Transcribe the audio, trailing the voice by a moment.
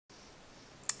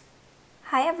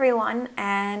Hi, everyone,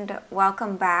 and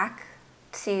welcome back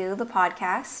to the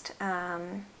podcast.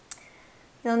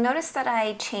 You'll notice that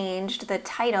I changed the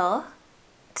title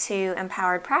to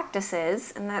Empowered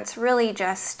Practices, and that's really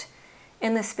just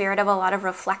in the spirit of a lot of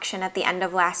reflection at the end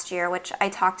of last year, which I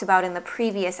talked about in the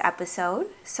previous episode.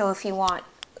 So if you want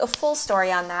a full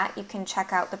story on that, you can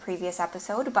check out the previous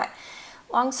episode. But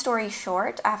long story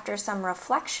short, after some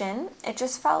reflection, it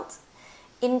just felt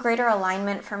in greater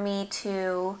alignment for me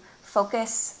to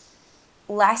focus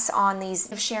less on these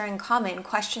sharing common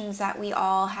questions that we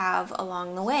all have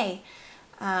along the way.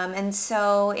 And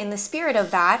so in the spirit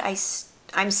of that,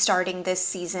 I'm starting this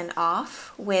season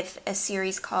off with a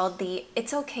series called the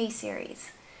It's Okay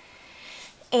series.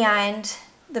 And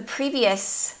the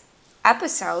previous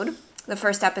episode, the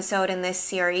first episode in this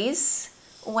series,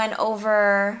 went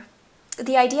over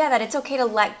the idea that it's okay to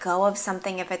let go of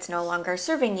something if it's no longer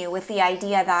serving you, with the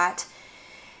idea that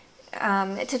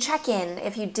to check in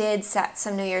if you did set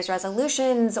some New Year's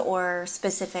resolutions or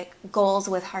specific goals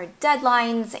with hard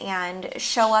deadlines and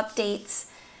show updates,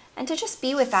 and to just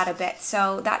be with that a bit.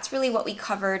 So that's really what we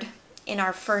covered in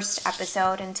our first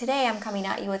episode. And today I'm coming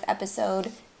at you with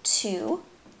episode 2.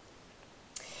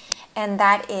 And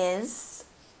that is,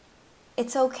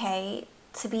 it's okay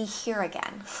to be here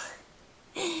again.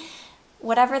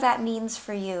 Whatever that means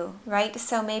for you, right?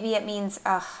 So maybe it means,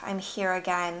 I'm here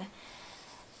again.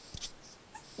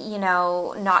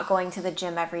 Not going to the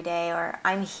gym every day, or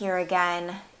I'm here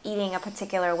again eating a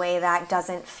particular way that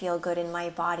doesn't feel good in my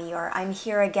body, or I'm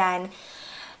here again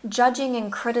judging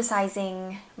and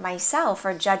criticizing myself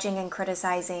or judging and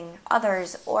criticizing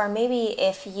others. Or maybe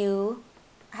if you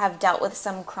have dealt with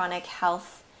some chronic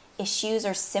health issues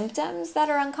or symptoms that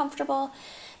are uncomfortable,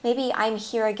 maybe I'm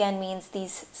here again means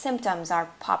these symptoms are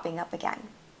popping up again.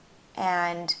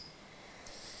 And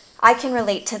I can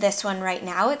relate to this one right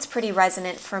now. It's pretty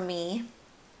resonant for me.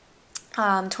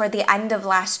 Toward the end of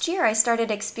last year, I started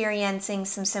experiencing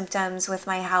some symptoms with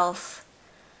my health,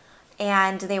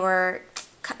 and they were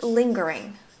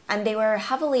lingering, and they were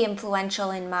heavily influential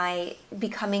in my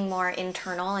becoming more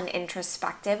internal and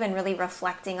introspective and really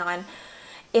reflecting on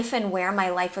if and where my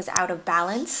life was out of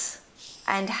balance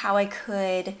and how I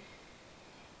could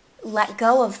let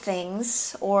go of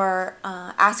things or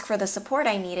ask for the support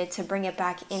I needed to bring it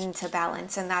back into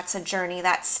balance. And that's a journey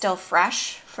that's still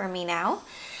fresh for me now.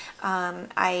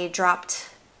 I dropped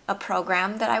a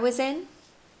program that I was in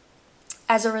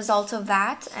as a result of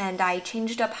that, and I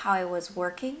changed up how I was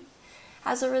working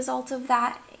as a result of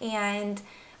that. And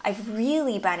I've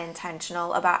really been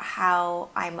intentional about how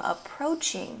I'm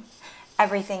approaching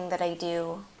everything that I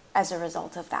do as a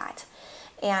result of that.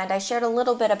 And I shared a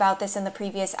little bit about this in the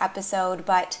previous episode,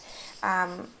 but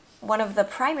one of the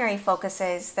primary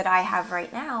focuses that I have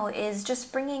right now is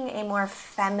just bringing a more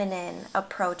feminine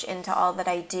approach into all that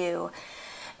I do.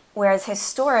 Whereas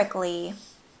historically,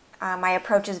 my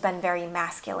approach has been very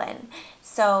masculine.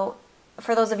 So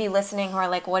for those of you listening who are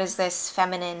like, what is this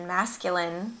feminine,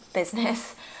 masculine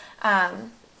business?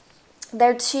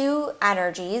 They're two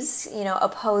energies,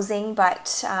 opposing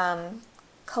but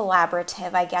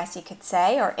collaborative, I guess you could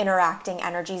say, or interacting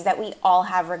energies that we all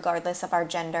have regardless of our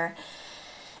gender.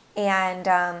 And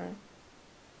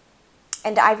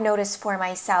I've noticed for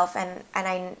myself,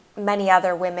 and many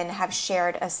other women have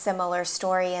shared a similar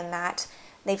story in that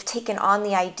they've taken on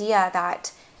the idea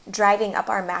that driving up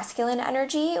our masculine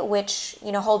energy, which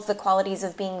holds the qualities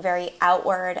of being very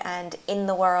outward and in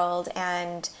the world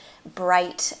and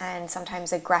bright and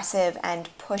sometimes aggressive and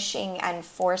pushing and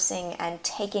forcing and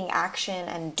taking action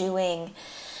and doing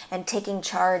and taking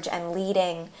charge and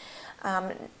leading.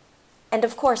 And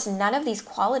of course, none of these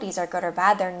qualities are good or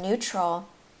bad. They're neutral,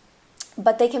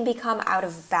 but they can become out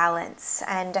of balance.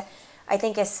 And I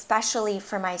think especially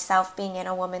for myself, being in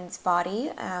a woman's body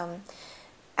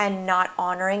and not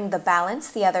honoring the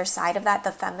balance, the other side of that,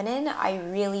 the feminine, I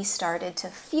really started to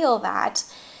feel that.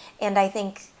 And I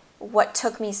think what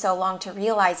took me so long to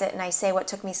realize it, and I say what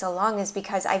took me so long, is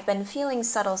because I've been feeling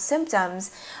subtle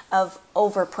symptoms of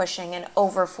over pushing and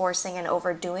over forcing and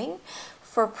overdoing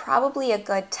for probably a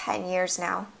good 10 years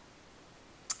now.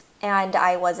 And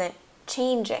I wasn't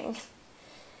changing.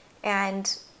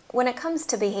 And when it comes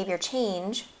to behavior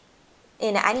change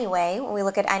in any way, when we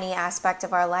look at any aspect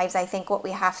of our lives, I think what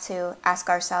we have to ask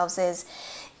ourselves is,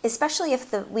 especially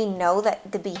if we know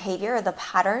that the behavior or the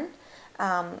pattern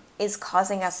is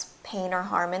causing us pain or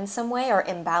harm in some way or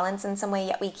imbalance in some way,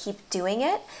 yet we keep doing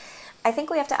it, I think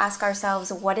we have to ask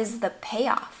ourselves, what is the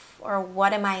payoff, or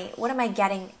what am I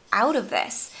getting out of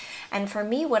this? And for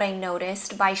me, what I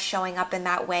noticed by showing up in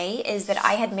that way is that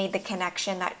I had made the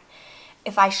connection that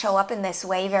if I show up in this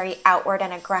way, very outward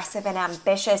and aggressive and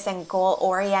ambitious and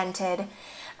goal-oriented,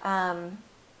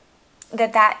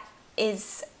 that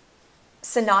is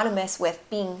synonymous with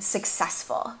being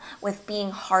successful, with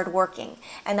being hardworking,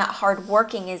 and that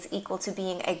hardworking is equal to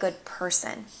being a good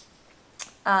person.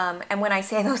 And when I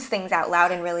say those things out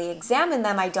loud and really examine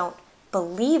them, I don't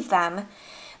believe them,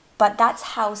 but that's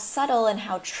how subtle and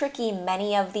how tricky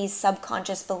many of these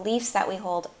subconscious beliefs that we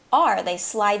hold are. They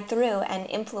slide through and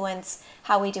influence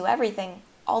how we do everything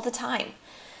all the time.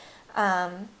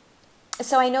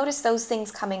 So I noticed those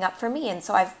things coming up for me, and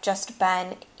so I've just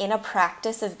been in a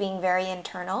practice of being very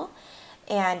internal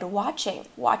and watching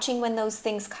when those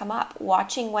things come up,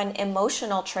 watching when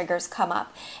emotional triggers come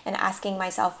up, and asking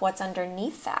myself what's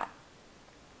underneath that.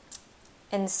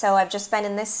 And so I've just been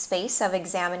in this space of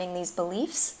examining these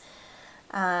beliefs.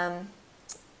 And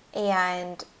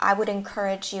I would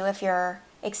encourage you, if you're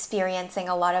experiencing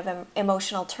a lot of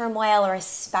emotional turmoil, or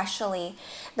especially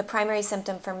the primary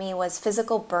symptom for me was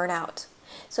physical burnout.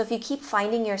 So if you keep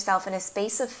finding yourself in a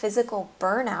space of physical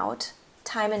burnout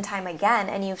time and time again,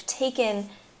 and you've taken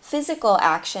physical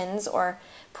actions or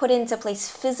put into place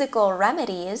physical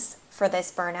remedies for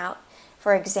this burnout,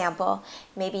 for example,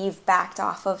 maybe you've backed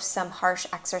off of some harsh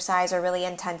exercise or really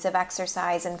intensive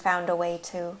exercise and found a way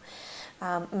to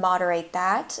moderate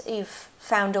that. You've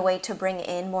found a way to bring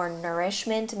in more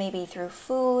nourishment, maybe through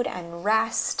food and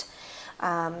rest,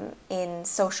 in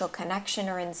social connection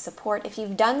or in support. If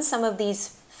you've done some of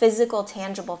these physical,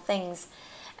 tangible things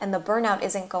and the burnout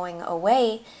isn't going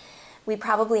away, we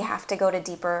probably have to go to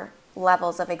deeper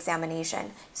levels of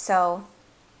examination. So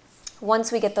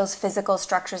once we get those physical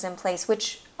structures in place,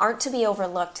 which aren't to be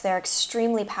overlooked, they're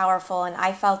extremely powerful, and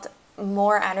I felt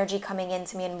more energy coming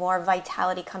into me and more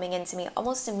vitality coming into me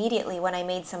almost immediately when I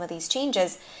made some of these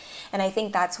changes. And I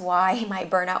think that's why my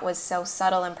burnout was so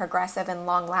subtle and progressive and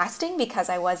long lasting, because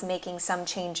I was making some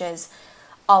changes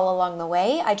all along the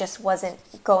way. I just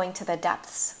wasn't going to the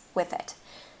depths with it.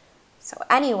 So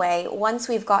anyway, once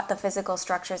we've got the physical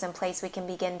structures in place, we can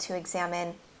begin to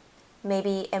examine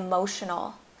maybe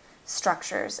emotional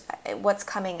structures. What's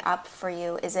coming up for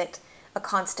you? Is it a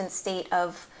constant state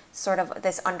of sort of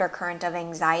this undercurrent of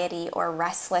anxiety or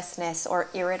restlessness or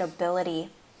irritability?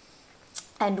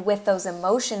 And with those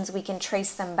emotions, we can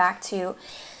trace them back to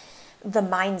the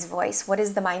mind's voice. What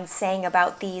is the mind saying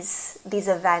about these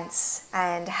events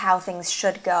and how things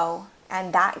should go?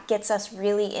 And that gets us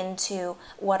really into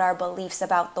what our beliefs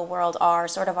about the world are,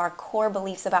 sort of our core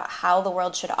beliefs about how the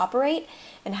world should operate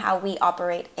and how we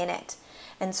operate in it.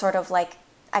 And sort of like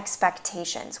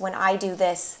expectations. When I do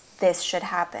this, this should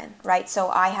happen, right? So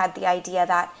I had the idea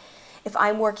that if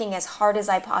I'm working as hard as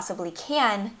I possibly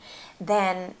can,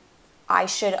 then I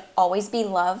should always be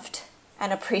loved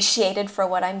and appreciated for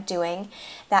what I'm doing,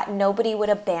 that nobody would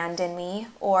abandon me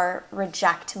or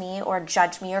reject me or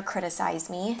judge me or criticize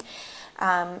me.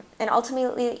 And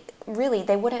ultimately, really,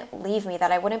 they wouldn't leave me,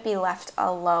 that I wouldn't be left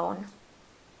alone,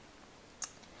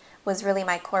 was really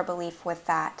my core belief with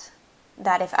that.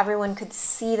 That if everyone could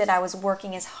see that I was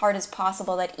working as hard as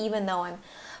possible, that even though I'm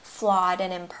flawed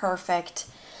and imperfect,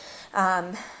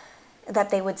 that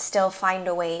they would still find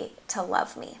a way to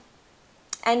love me.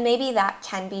 And maybe that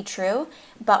can be true,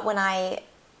 but when I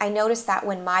noticed that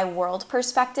when my world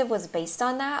perspective was based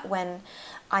on that, when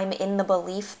I'm in the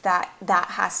belief that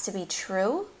that has to be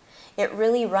true, it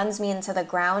really runs me into the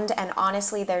ground, and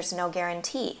honestly, there's no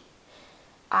guarantee.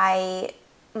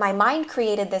 My mind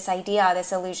created this idea,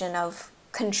 this illusion of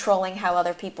controlling how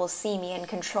other people see me and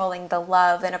controlling the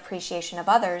love and appreciation of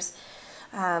others.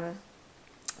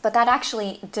 But that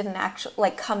actually didn't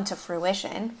come to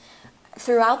fruition.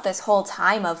 Throughout this whole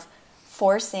time of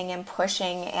forcing and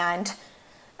pushing and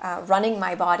running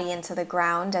my body into the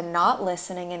ground and not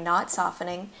listening and not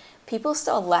softening, people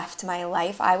still left my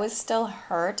life. I was still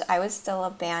hurt. I was still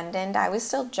abandoned. I was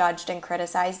still judged and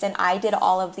criticized. And I did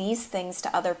all of these things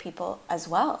to other people as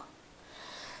well.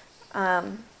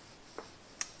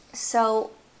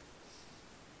 So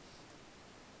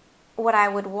what I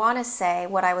would want to say,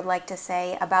 what I would like to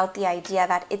say about the idea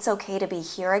that it's okay to be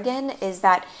here again is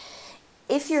that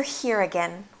if you're here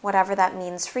again, whatever that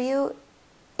means for you,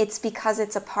 it's because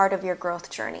it's a part of your growth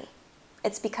journey.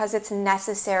 It's because it's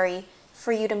necessary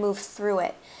for you to move through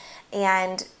it.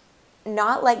 And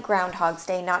not like Groundhog's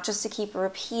Day, not just to keep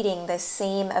repeating the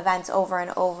same events over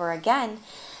and over again,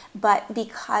 but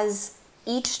because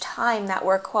each time that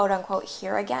we're quote unquote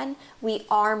here again, we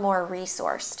are more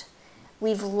resourced.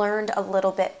 We've learned a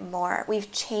little bit more.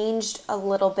 We've changed a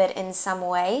little bit in some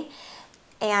way.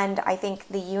 And I think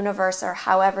the universe, or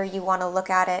however you want to look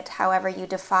at it, however you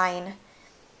define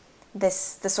the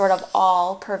sort of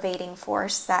all-pervading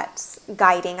force that's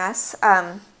guiding us,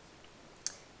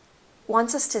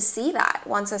 wants us to see that,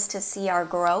 wants us to see our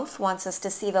growth, wants us to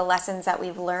see the lessons that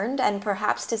we've learned, and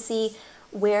perhaps to see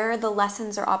where the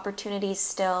lessons or opportunities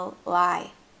still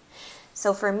lie.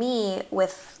 So for me,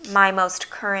 with my most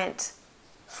current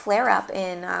flare-up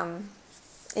in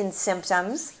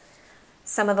symptoms,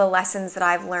 some of the lessons that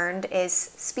I've learned is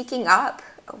speaking up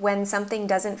when something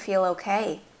doesn't feel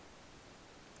okay.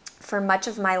 For much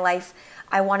of my life,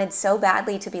 I wanted so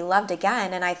badly to be loved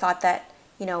again, and I thought that,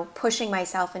 pushing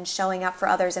myself and showing up for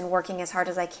others and working as hard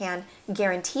as I can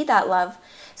guarantee that love.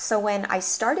 So when I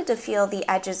started to feel the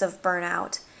edges of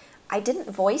burnout, I didn't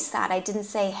voice that. I didn't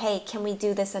say, hey, can we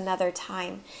do this another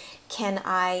time? Can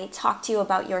I talk to you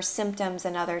about your symptoms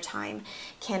another time?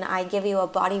 Can I give you a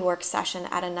bodywork session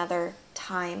at another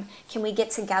time? Can we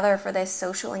get together for this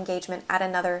social engagement at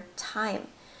another time?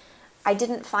 I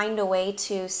didn't find a way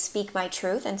to speak my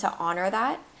truth and to honor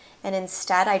that. And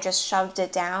instead, I just shoved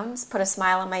it down, put a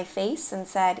smile on my face and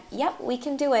said, yep, we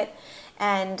can do it.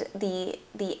 And the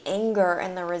anger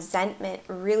and the resentment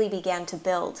really began to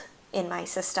build in my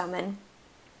system. And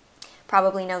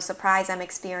probably no surprise, I'm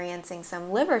experiencing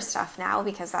some liver stuff now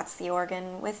because that's the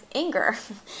organ with anger.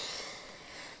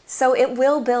 So it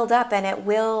will build up and it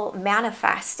will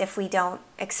manifest if we don't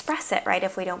express it, right?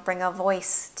 If we don't bring a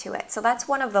voice to it. So that's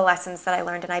one of the lessons that I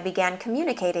learned, and I began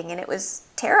communicating, and it was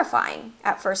terrifying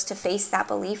at first to face that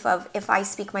belief of, if I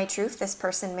speak my truth, this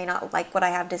person may not like what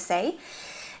I have to say.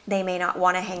 They may not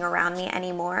want to hang around me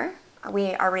anymore.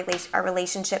 Our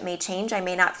relationship may change. I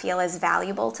may not feel as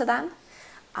valuable to them.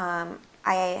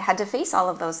 I had to face all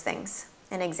of those things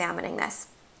in examining this.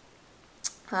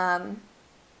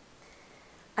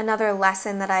 Another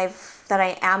lesson that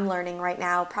I am learning right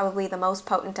now, probably the most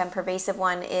potent and pervasive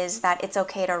one, is that it's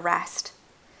okay to rest.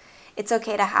 It's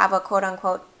okay to have a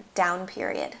quote-unquote down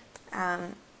period.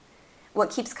 What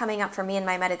keeps coming up for me in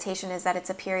my meditation is that it's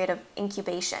a period of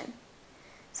incubation.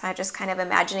 So I'm just kind of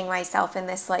imagining myself in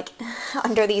this,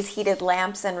 under these heated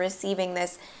lamps and receiving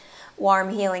this warm,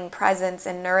 healing presence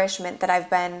and nourishment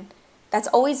that's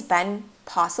always been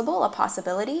possible, a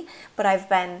possibility, but I've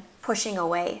been pushing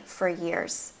away for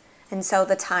years. And so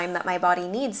the time that my body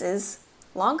needs is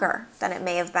longer than it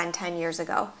may have been 10 years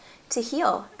ago to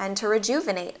heal and to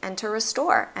rejuvenate and to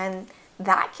restore. And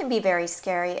that can be very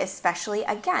scary, especially,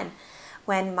 again,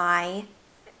 when my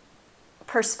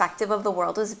perspective of the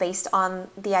world is based on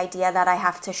the idea that I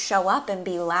have to show up and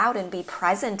be loud and be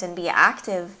present and be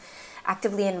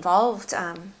actively involved,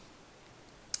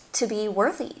 to be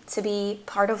worthy, to be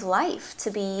part of life,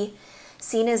 to be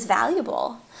seen as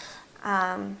valuable.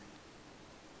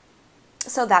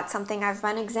 So that's something I've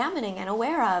been examining and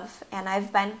aware of, and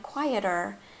I've been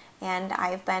quieter, and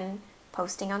I've been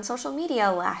posting on social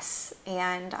media less,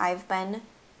 and I've been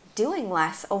doing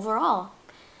less overall.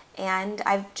 And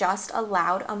I've just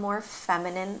allowed a more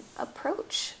feminine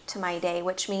approach to my day,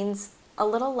 which means a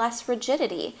little less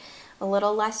rigidity, a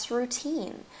little less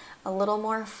routine, a little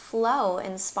more flow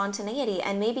and spontaneity,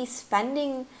 and maybe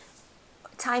spending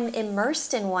time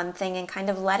immersed in one thing and kind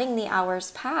of letting the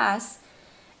hours pass,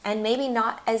 and maybe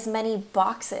not as many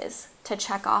boxes to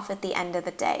check off at the end of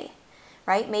the day,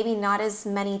 right? Maybe not as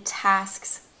many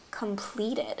tasks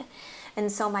completed.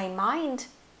 And so my mind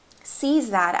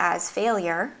sees that as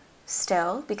failure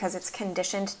still, because it's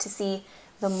conditioned to see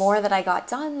the more that I got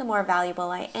done, the more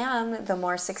valuable I am, the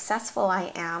more successful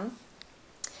I am.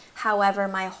 However,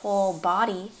 my whole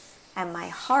body and my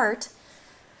heart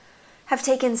have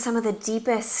taken some of the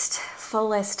deepest,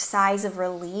 fullest sighs of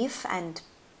relief and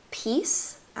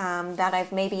peace that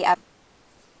I've maybe ever.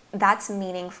 That's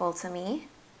meaningful to me.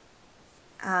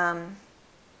 And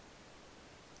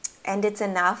it's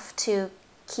enough to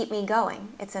keep me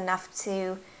going. It's enough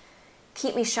to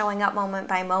keep me showing up moment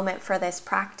by moment for this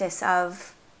practice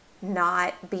of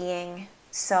not being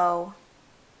so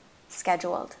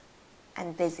scheduled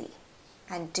and busy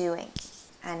and doing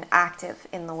and active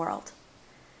in the world.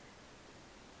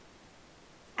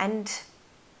 And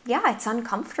yeah, it's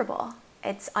uncomfortable.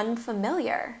 It's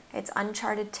unfamiliar. It's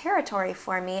uncharted territory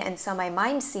for me. And so my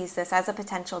mind sees this as a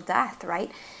potential death,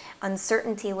 right?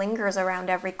 Uncertainty lingers around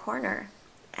every corner.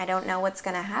 I don't know what's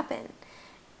going to happen.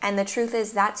 And the truth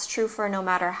is, that's true for no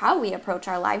matter how we approach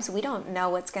our lives. We don't know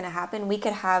what's going to happen. We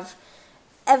could have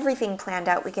everything planned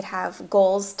out. We could have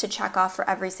goals to check off for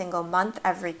every single month,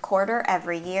 every quarter,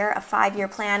 every year, a 5-year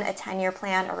plan, a 10-year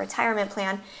plan, a retirement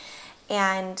plan.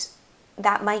 And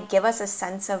that might give us a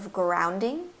sense of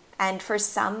grounding. And for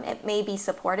some, it may be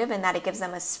supportive in that it gives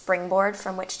them a springboard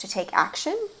from which to take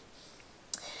action.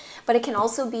 But it can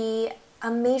also be a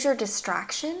major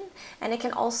distraction, and it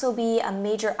can also be a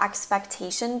major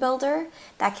expectation builder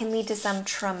that can lead to some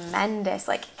tremendous,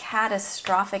 like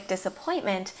catastrophic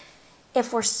disappointment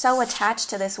if we're so attached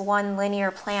to this one linear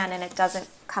plan and it doesn't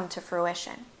come to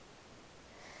fruition.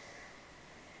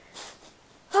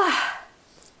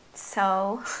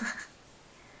 So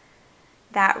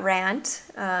that rant,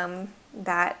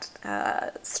 that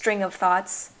string of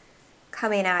thoughts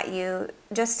coming at you,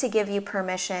 just to give you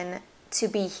permission to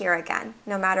be here again,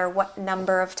 no matter what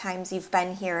number of times you've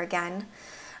been here again,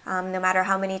 no matter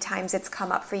how many times it's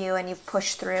come up for you and you've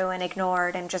pushed through and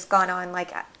ignored and just gone on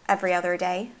like every other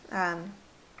day,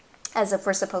 as if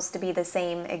we're supposed to be the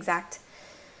same exact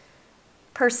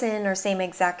person or same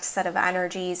exact set of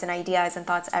energies and ideas and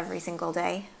thoughts every single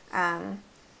day.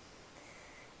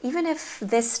 Even if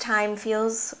this time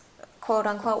feels quote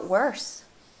unquote worse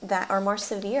or more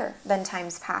severe than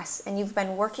times past, and you've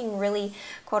been working really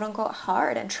quote unquote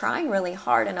hard and trying really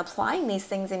hard and applying these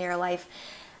things in your life,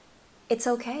 it's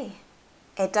okay.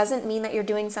 It doesn't mean that you're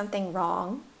doing something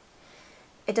wrong.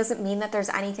 It doesn't mean that there's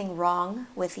anything wrong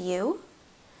with you.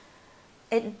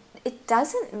 It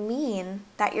doesn't mean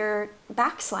that you're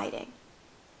backsliding.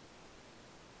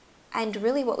 And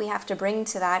really what we have to bring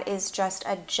to that is just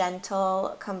a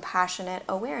gentle, compassionate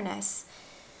awareness.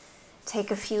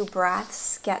 Take a few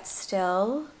breaths, get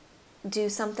still, do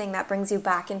something that brings you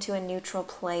back into a neutral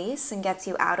place and gets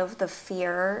you out of the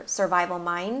fear survival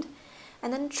mind,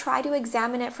 and then try to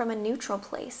examine it from a neutral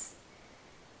place.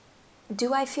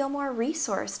 Do I feel more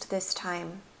resourced this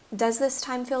time? Does this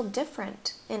time feel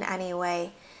different in any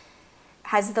way?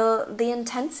 Has the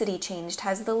intensity changed?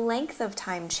 Has the length of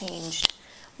time changed?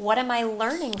 What am I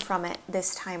learning from it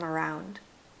this time around?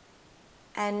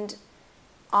 And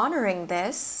honoring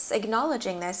this,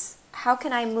 acknowledging this, how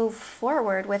can I move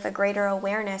forward with a greater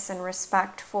awareness and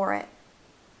respect for it?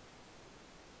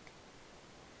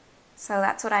 So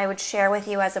that's what I would share with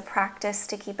you as a practice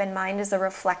to keep in mind, as a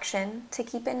reflection to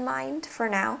keep in mind for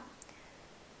now.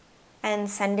 And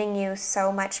sending you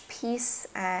so much peace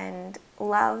and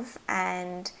love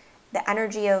and the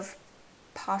energy of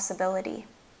possibility.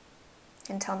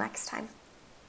 Until next time.